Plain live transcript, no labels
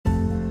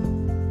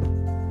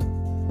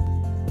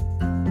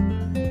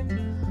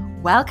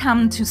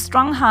Welcome to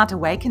Strong Heart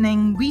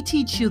Awakening. We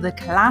teach you the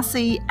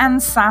classy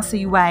and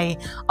sassy way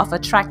of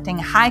attracting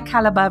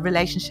high-caliber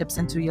relationships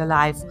into your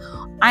life.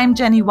 I'm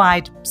Jenny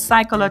White,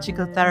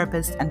 psychological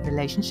therapist and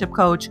relationship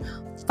coach,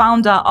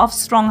 founder of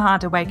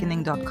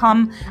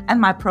StrongHeartAwakening.com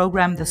and my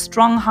program, the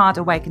Strong Heart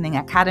Awakening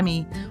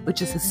Academy,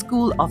 which is a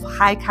school of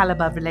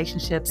high-caliber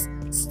relationships,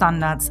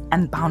 standards,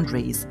 and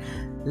boundaries.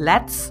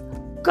 Let's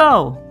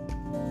go!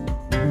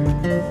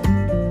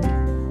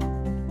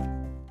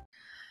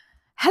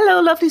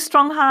 Hello, lovely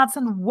strong hearts,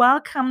 and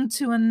welcome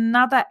to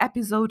another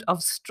episode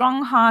of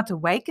Strong Heart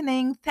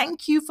Awakening.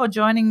 Thank you for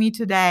joining me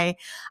today.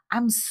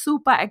 I'm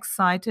super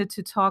excited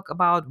to talk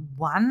about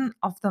one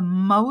of the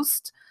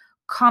most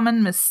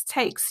common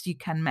mistakes you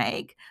can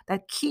make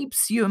that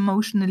keeps you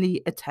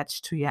emotionally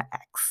attached to your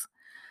ex.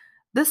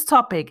 This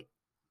topic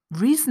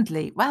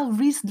recently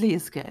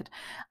is good.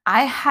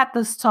 I had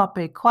this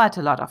topic quite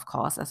a lot, of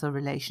course, as a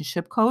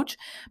relationship coach.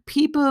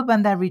 People,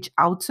 when they reach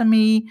out to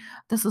me,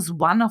 this is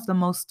one of the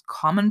most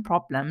common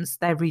problems.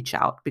 They reach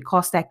out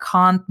because they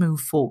can't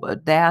move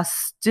forward. They are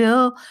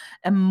still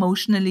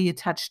emotionally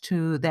attached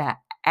to their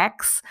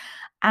ex,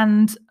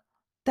 and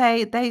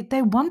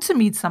they want to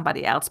meet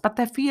somebody else, but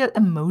they feel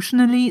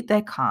emotionally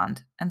they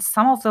can't. And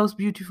some of those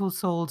beautiful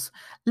souls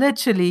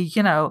literally,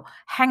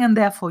 hang in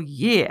there for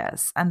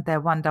years and they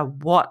wonder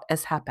what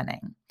is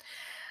happening.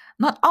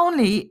 Not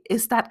only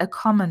is that a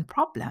common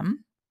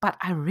problem, but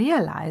I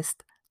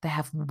realized they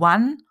have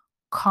one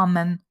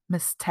common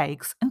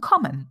mistakes in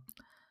common.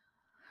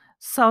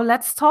 So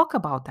let's talk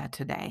about that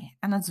today.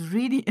 And it's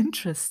really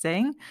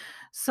interesting.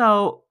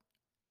 So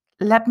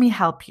let me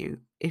help you.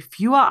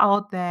 If you are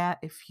out there,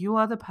 if you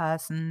are the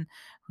person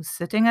who's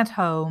sitting at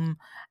home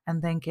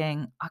and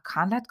thinking, I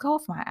can't let go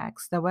of my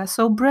ex, they were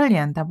so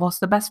brilliant, that was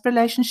the best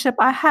relationship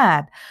I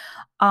had.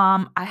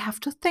 I have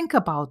to think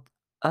about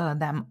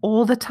them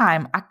all the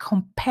time. I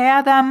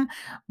compare them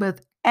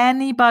with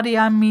anybody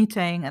I'm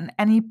meeting and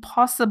any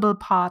possible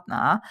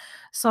partner.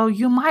 So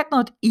you might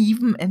not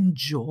even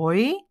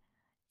enjoy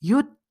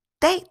your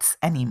dates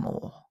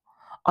anymore,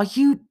 or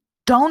you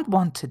don't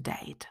want to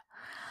date.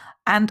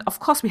 And of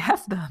course, we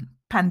have the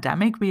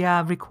pandemic. We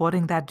are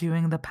recording that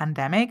during the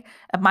pandemic.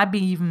 It might be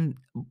even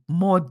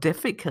more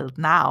difficult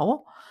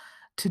now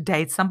to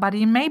date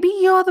somebody. Maybe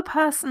you're the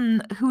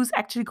person who's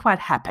actually quite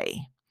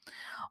happy,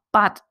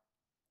 but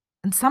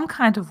in some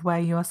kind of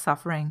way you're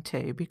suffering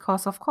too,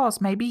 because of course,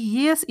 maybe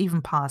years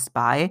even pass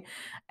by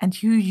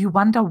and you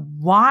wonder,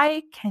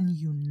 why can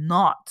you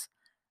not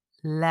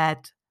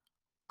let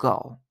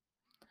go?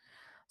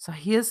 So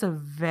here's a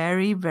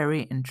very,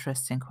 very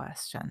interesting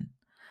question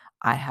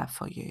I have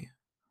for you.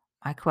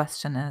 My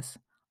question is,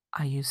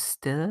 are you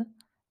still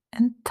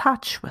in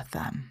touch with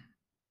them?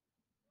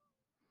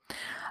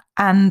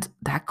 And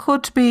that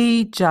could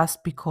be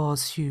just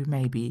because you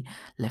maybe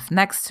live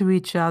next to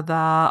each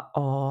other,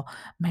 or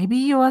maybe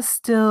you are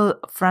still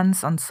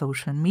friends on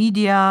social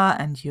media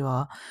and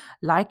you're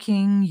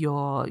liking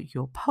your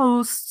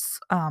posts,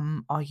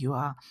 or you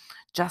are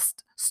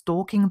just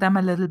stalking them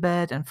a little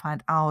bit and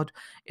find out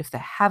if they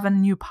have a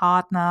new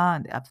partner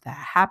and if they're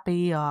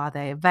happy, or are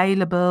they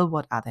available,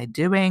 what are they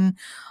doing,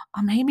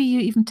 or maybe you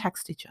even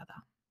text each other.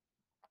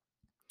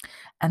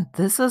 And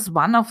this is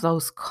one of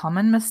those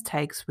common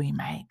mistakes we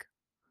make,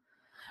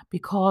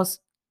 because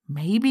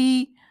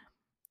maybe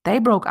they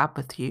broke up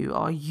with you,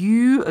 or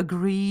you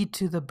agreed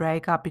to the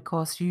breakup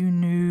because you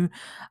knew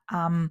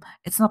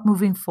it's not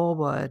moving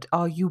forward,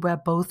 or you were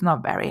both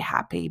not very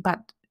happy,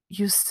 but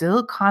you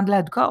still can't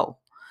let go.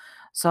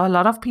 So a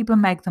lot of people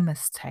make the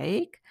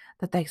mistake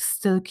that they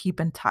still keep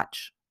in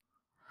touch.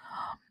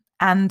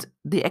 And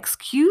the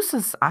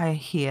excuses I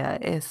hear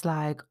is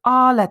like,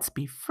 oh, let's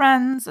be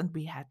friends, and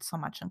we had so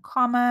much in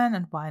common,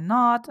 and why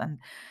not? And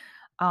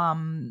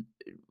um,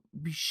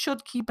 we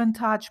should keep in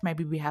touch.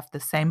 Maybe we have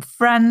the same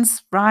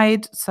friends,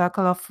 right?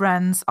 Circle of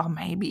friends, or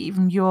maybe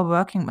even you're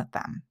working with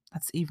them.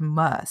 That's even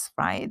worse,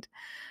 right?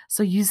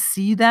 So you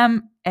see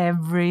them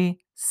every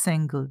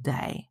single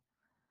day.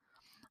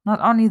 Not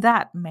only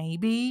that,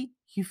 maybe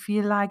you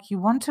feel like you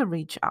want to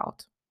reach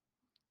out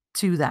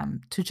to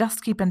them, to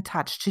just keep in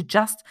touch, to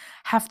just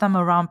have them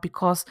around,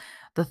 because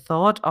the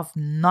thought of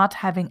not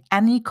having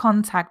any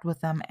contact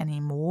with them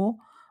anymore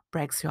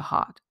breaks your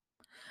heart.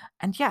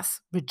 And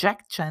yes,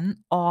 rejection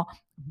or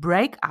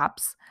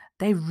breakups,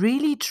 they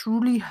really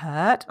truly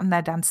hurt, and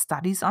they've done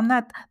studies on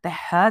that. They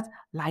hurt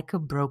like a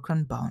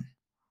broken bone.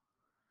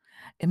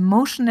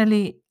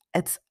 Emotionally,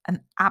 it's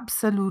an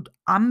absolute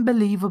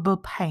unbelievable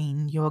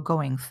pain you're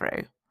going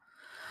through.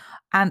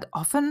 And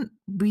often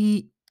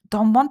we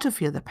don't want to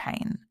feel the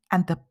pain.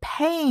 And the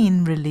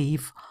pain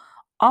relief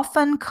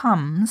often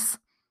comes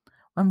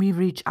when we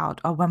reach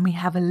out, or when we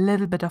have a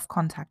little bit of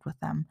contact with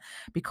them,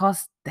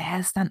 because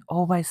there's then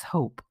always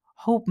hope.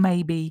 Hope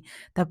maybe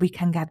that we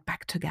can get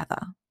back together.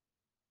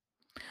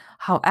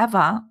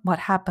 However, what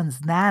happens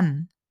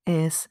then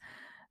is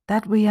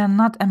that we are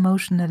not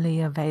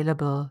emotionally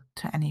available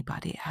to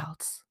anybody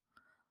else.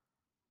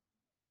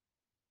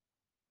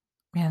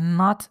 We are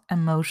not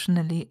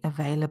emotionally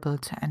available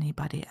to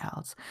anybody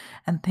else.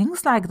 And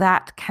things like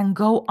that can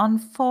go on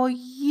for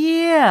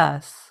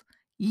years,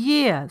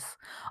 years,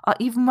 or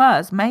even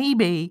worse.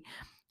 Maybe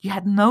you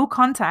had no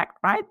contact,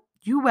 right?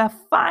 You were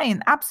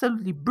fine,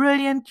 absolutely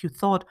brilliant. You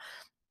thought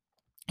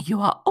you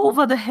are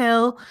over the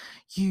hill.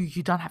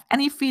 You don't have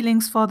any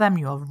feelings for them.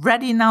 You are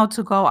ready now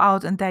to go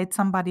out and date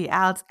somebody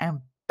else,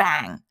 and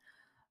bang,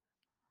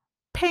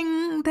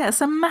 ping,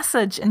 there's a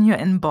message in your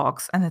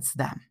inbox and it's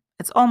them.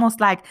 It's almost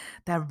like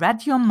they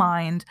read your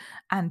mind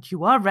and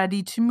you are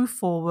ready to move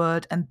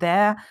forward. And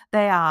there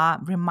they are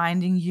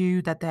reminding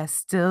you that they're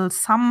still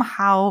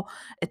somehow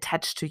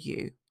attached to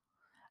you.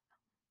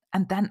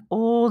 And then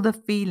all the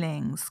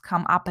feelings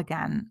come up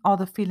again. All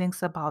the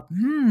feelings about,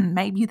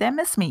 maybe they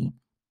miss me.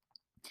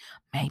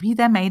 Maybe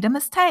they made a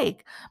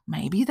mistake.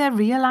 Maybe they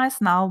realize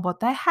now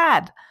what they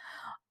had.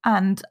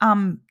 And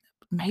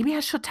maybe I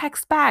should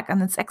text back,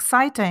 and it's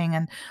exciting,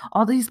 and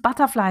all these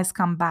butterflies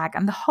come back,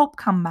 and the hope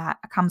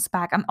comes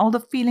back, and all the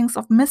feelings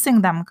of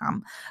missing them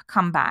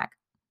come back.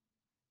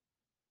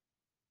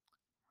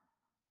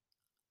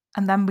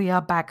 And then we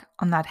are back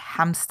on that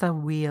hamster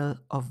wheel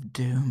of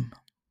doom,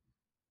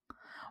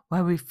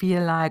 where we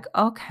feel like,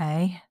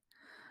 okay,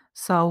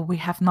 so we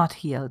have not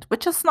healed,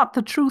 which is not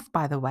the truth,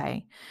 by the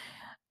way.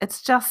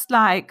 It's just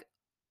like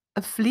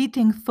a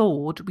fleeting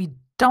thought. We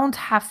don't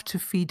have to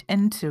feed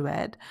into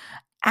it.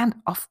 And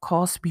of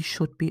course, we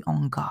should be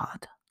on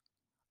guard.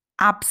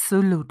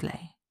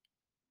 Absolutely.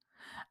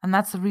 And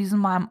that's the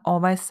reason why I'm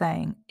always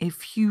saying,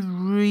 if you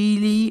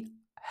really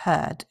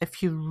hurt,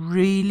 if you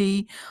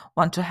really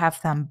want to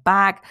have them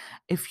back,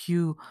 if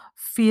you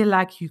feel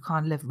like you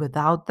can't live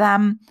without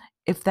them,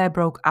 if they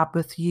broke up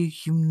with you,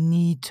 you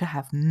need to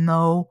have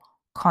no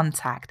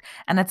contact.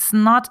 And it's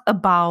not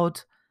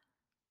about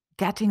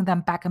getting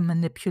them back and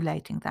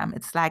manipulating them.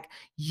 It's like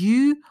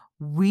you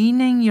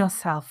weaning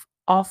yourself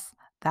off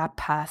that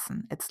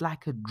person. It's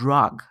like a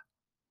drug.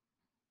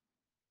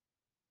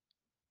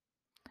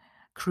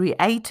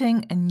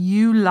 Creating a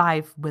new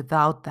life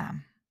without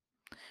them,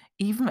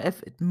 even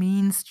if it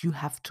means you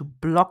have to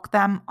block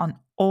them on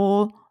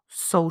all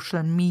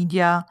social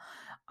media,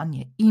 on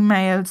your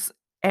emails,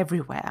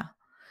 everywhere,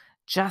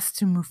 just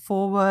to move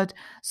forward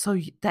so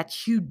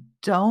that you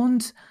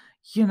don't,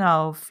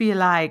 feel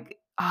like,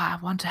 I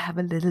want to have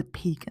a little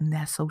peek in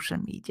their social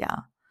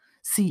media,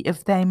 see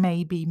if they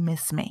maybe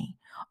miss me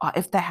or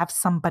if they have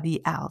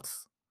somebody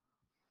else.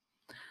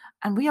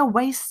 And we are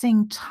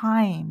wasting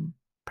time,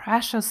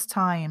 precious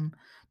time,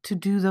 to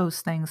do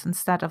those things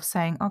instead of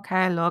saying,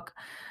 okay, look,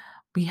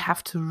 we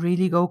have to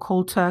really go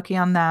cold turkey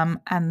on them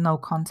and no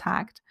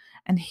contact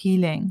and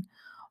healing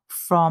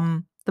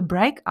from the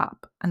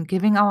breakup and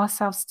giving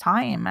ourselves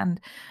time and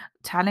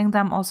telling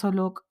them also,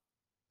 look,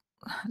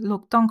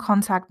 don't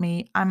contact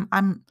me. I'm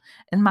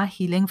in my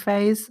healing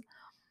phase.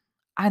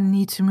 I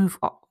need to move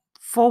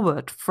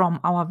forward from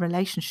our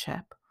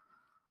relationship.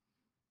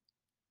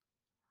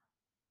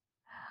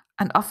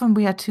 And often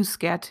we are too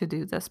scared to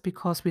do this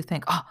because we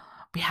think, oh,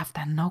 we have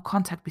then no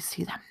contact. We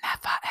see them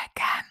never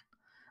again.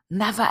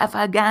 Never ever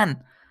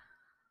again.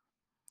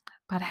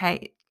 But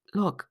hey,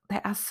 look,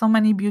 there are so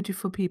many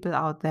beautiful people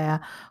out there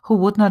who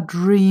would not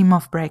dream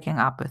of breaking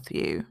up with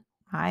you,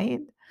 right?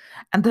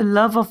 And the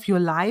love of your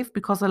life,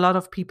 because a lot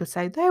of people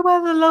say they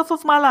were the love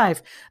of my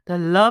life. The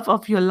love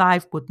of your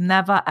life would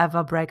never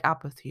ever break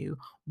up with you.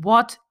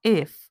 What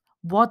if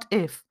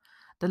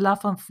the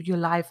love of your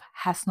life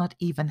has not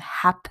even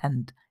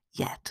happened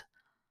yet?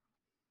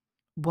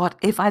 What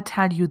if I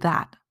tell you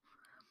that?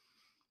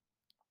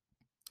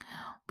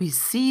 We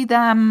see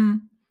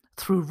them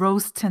through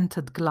rose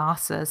tinted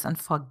glasses and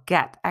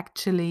forget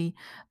actually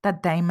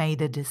that they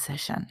made a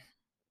decision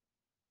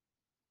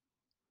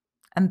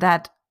and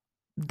that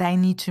they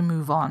need to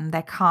move on.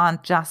 They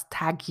can't just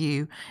tag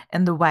you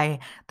in the way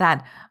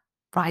that,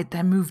 right,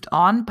 they moved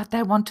on, but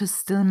they want to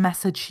still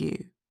message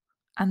you.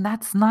 And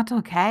that's not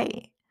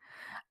okay.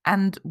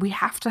 And we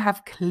have to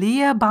have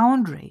clear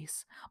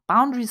boundaries.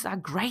 Boundaries are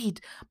great.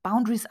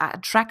 Boundaries are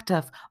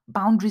attractive.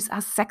 Boundaries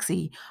are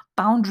sexy.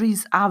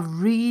 Boundaries are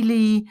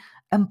really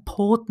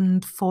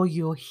important for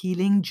your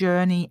healing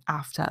journey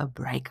after a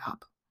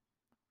breakup.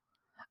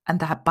 And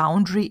that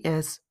boundary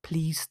is,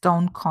 please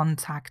don't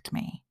contact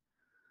me.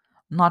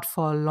 Not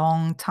for a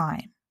long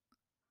time.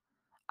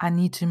 I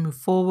need to move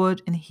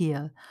forward and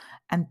heal.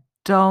 And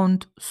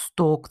don't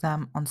stalk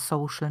them on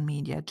social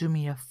media. Do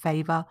me a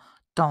favor.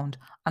 Don't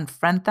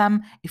unfriend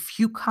them. If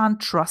you can't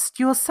trust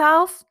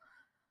yourself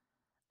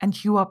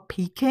and you are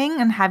peeking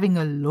and having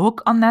a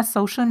look on their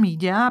social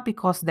media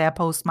because their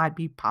post might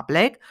be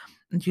public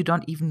and you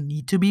don't even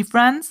need to be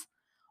friends,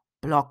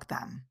 block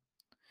them.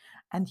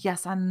 And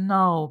yes, I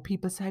know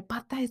people say,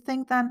 but they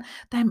think then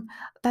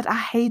that I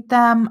hate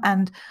them,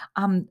 and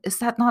is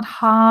that not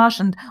harsh?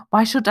 And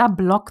why should I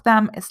block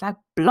them? It's like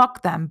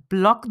block them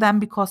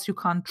because you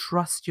can't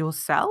trust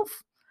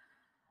yourself.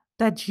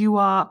 That you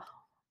are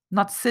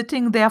not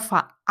sitting there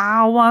for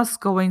hours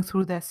going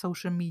through their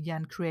social media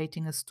and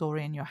creating a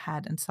story in your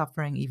head and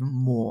suffering even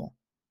more.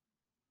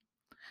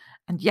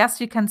 And yes,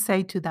 you can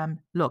say to them,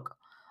 look,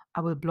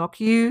 I will block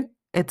you.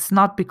 It's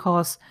not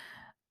because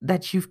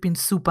that you've been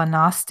super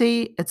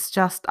nasty. It's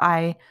just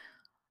I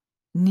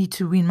need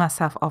to wean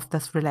myself off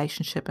this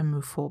relationship and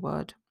move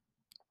forward.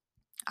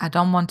 I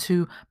don't want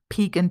to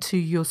peek into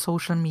your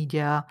social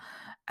media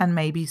and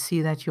maybe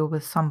see that you're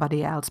with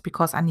somebody else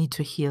because I need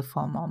to heal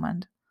for a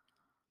moment.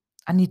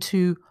 I need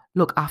to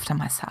look after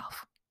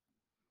myself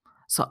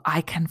so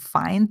I can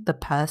find the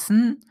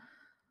person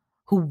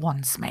who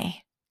wants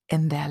me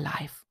in their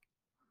life.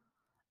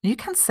 You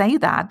can say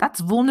that. That's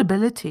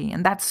vulnerability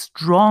and that's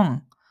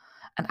strong.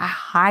 And I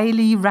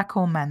highly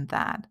recommend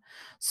that.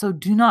 So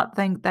do not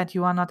think that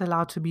you are not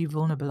allowed to be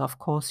vulnerable. Of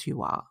course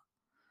you are.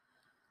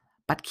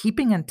 But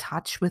keeping in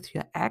touch with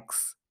your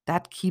ex,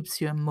 that keeps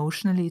you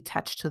emotionally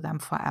attached to them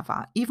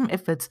forever, even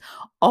if it's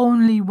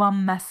only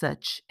one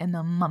message in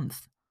a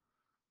month.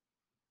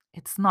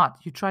 It's not.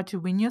 You try to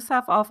wean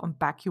yourself off and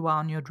back you are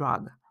on your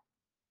drug.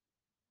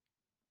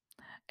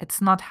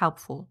 It's not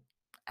helpful.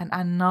 And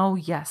I know,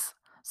 yes,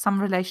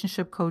 some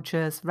relationship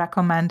coaches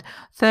recommend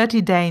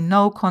 30-day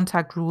no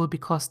contact rule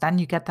because then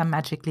you get them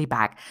magically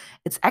back.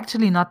 It's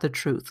actually not the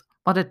truth.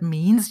 What it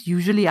means,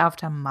 usually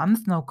after a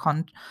month, no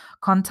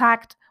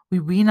contact, we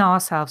wean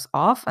ourselves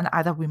off and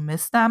either we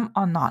miss them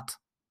or not.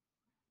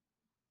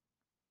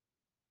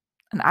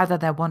 And either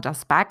they want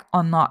us back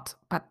or not.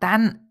 But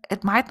then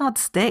it might not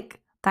stick.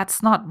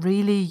 That's not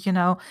really,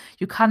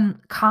 you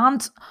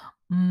can't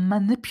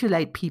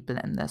manipulate people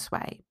in this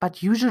way.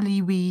 But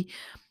usually we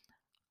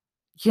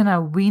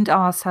weaned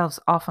ourselves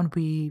off and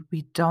we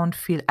don't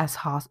feel as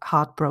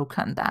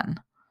heartbroken then.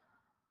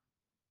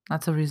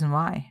 That's the reason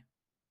why.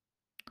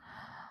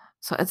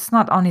 So it's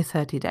not only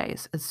 30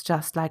 days. It's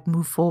just like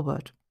move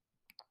forward.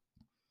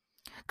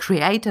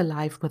 Create a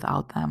life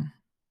without them.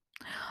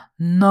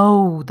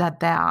 Know that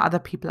there are other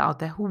people out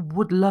there who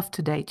would love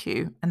to date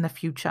you in the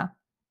future.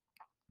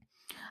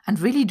 And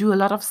really do a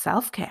lot of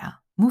self-care.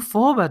 Move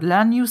forward,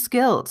 learn new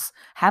skills,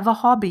 have a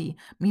hobby,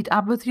 meet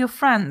up with your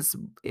friends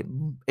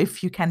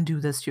if you can do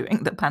this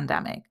during the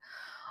pandemic,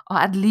 or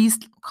at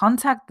least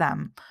contact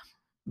them.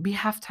 We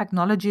have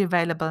technology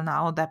available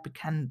now that we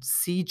can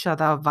see each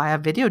other via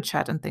video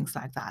chat and things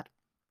like that.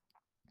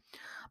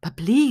 But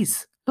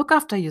please look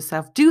after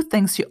yourself. Do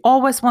things you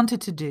always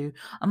wanted to do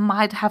and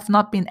might have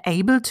not been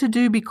able to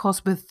do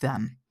because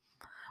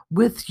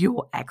with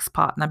your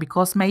ex-partner,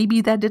 because maybe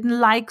they didn't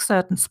like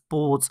certain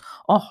sports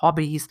or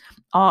hobbies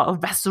or a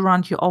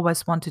restaurant you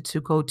always wanted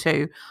to go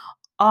to,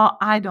 or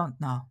I don't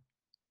know.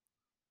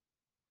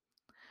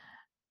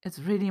 It's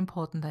really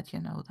important that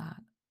you know that.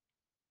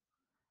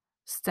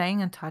 Staying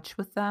in touch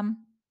with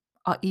them,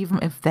 or even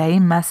if they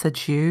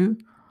message you,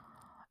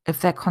 if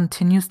they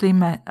continuously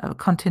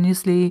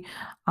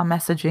are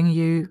messaging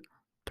you,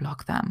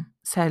 block them.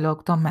 Say,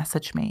 look, don't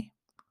message me.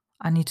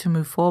 I need to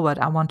move forward.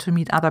 I want to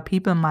meet other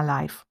people in my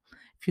life.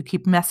 If you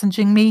keep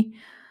messaging me,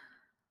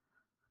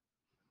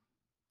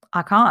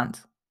 I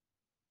can't.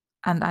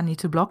 And I need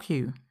to block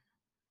you.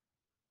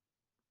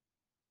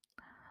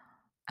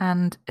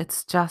 And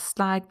it's just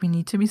like we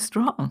need to be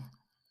strong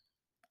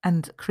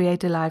and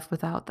create a life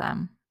without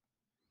them.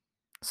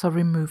 So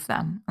remove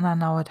them. And I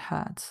know it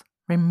hurts.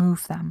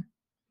 Remove them.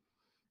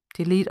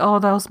 Delete all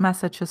those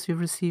messages you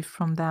received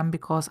from them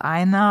because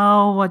I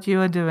know what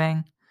you are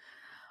doing.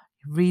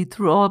 Read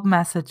through old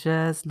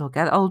messages, look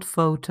at old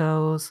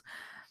photos,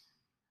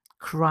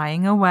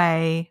 crying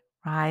away,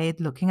 right?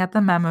 Looking at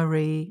the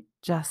memory.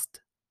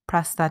 Just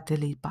press that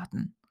delete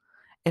button.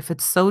 If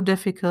it's so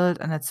difficult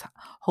and it's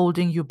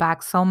holding you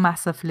back so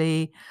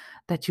massively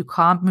that you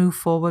can't move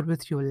forward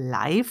with your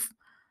life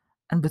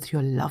and with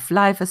your love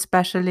life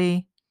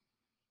especially,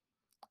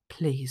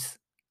 please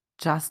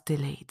just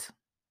delete.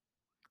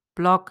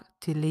 Block,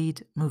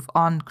 delete, move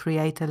on,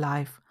 create a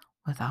life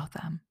without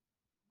them.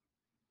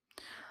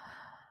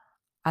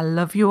 I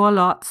love you a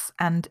lot.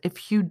 And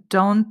if you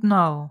don't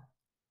know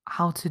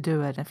how to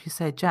do it, if you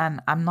say,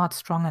 Jen, I'm not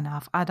strong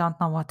enough, I don't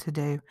know what to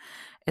do,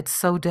 it's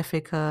so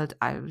difficult.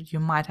 You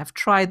might have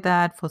tried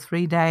that for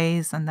 3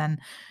 days and then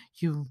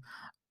you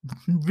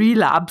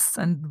relapsed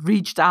and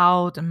reached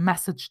out and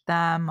messaged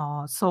them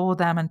or saw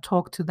them and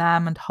talked to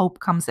them and hope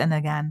comes in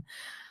again.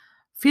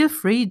 Feel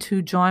free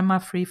to join my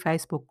free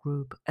Facebook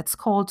group. It's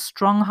called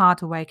Strong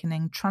Heart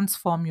Awakening,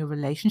 Transform Your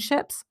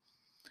Relationships.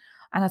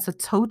 And it's a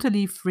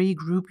totally free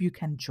group you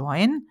can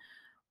join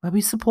where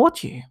we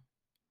support you.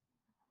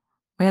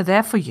 We're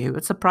there for you.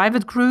 It's a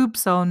private group,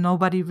 so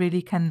nobody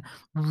really can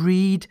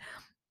read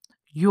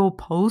your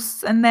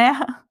posts in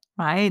there,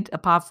 right?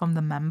 Apart from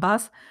the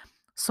members.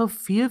 So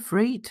feel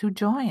free to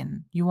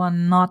join. You are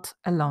not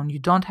alone. You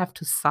don't have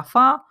to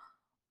suffer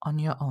on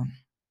your own.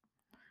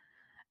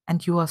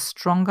 And you are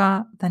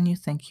stronger than you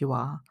think you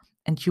are.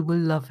 And you will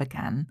love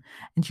again.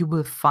 And you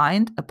will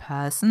find a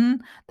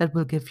person that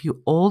will give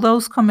you all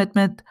those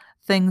commitment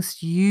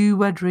things you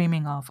were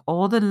dreaming of,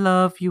 all the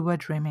love you were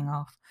dreaming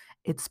of.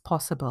 It's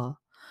possible.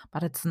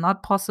 But it's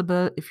not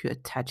possible if you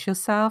attach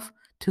yourself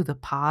to the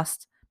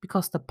past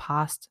because the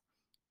past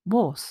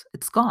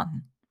it's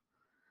gone.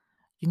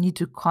 You need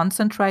to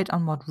concentrate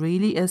on what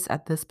really is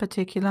at this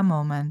particular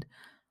moment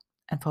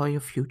and for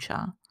your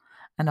future.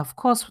 And of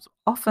course,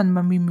 often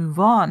when we move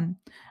on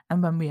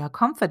and when we are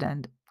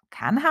confident,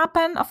 can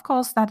happen, of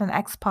course, that an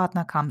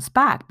ex-partner comes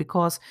back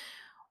because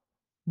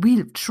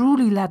we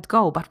truly let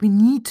go, but we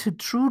need to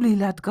truly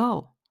let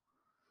go.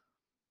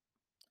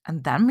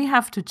 And then we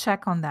have to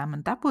check on them,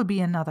 and that will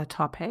be another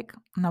topic,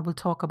 and I will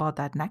talk about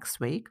that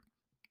next week.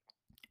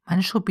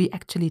 When should we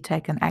actually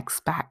take an ex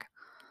back?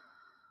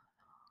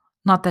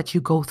 Not that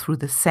you go through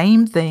the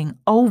same thing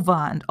over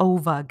and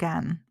over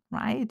again,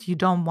 right? You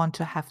don't want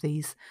to have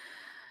these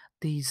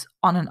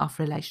on and off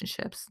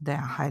relationships. They are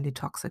highly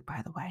toxic,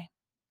 by the way.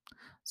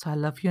 So I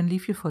love you and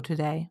leave you for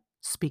today.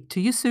 Speak to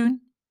you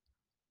soon.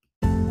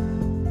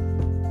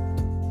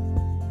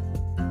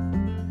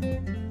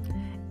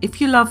 If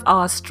you love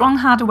our Strong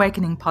Heart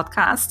Awakening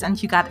podcast and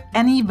you got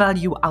any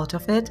value out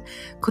of it,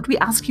 could we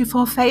ask you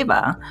for a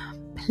favor?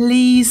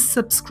 Please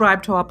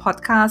subscribe to our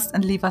podcast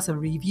and leave us a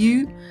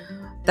review.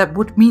 That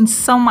would mean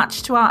so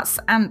much to us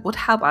and would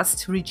help us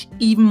to reach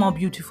even more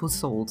beautiful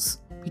souls.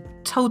 We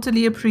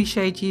totally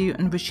appreciate you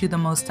and wish you the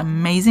most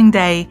amazing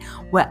day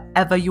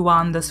wherever you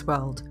are in this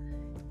world.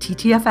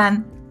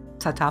 TTFN,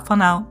 ta-ta for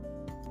now.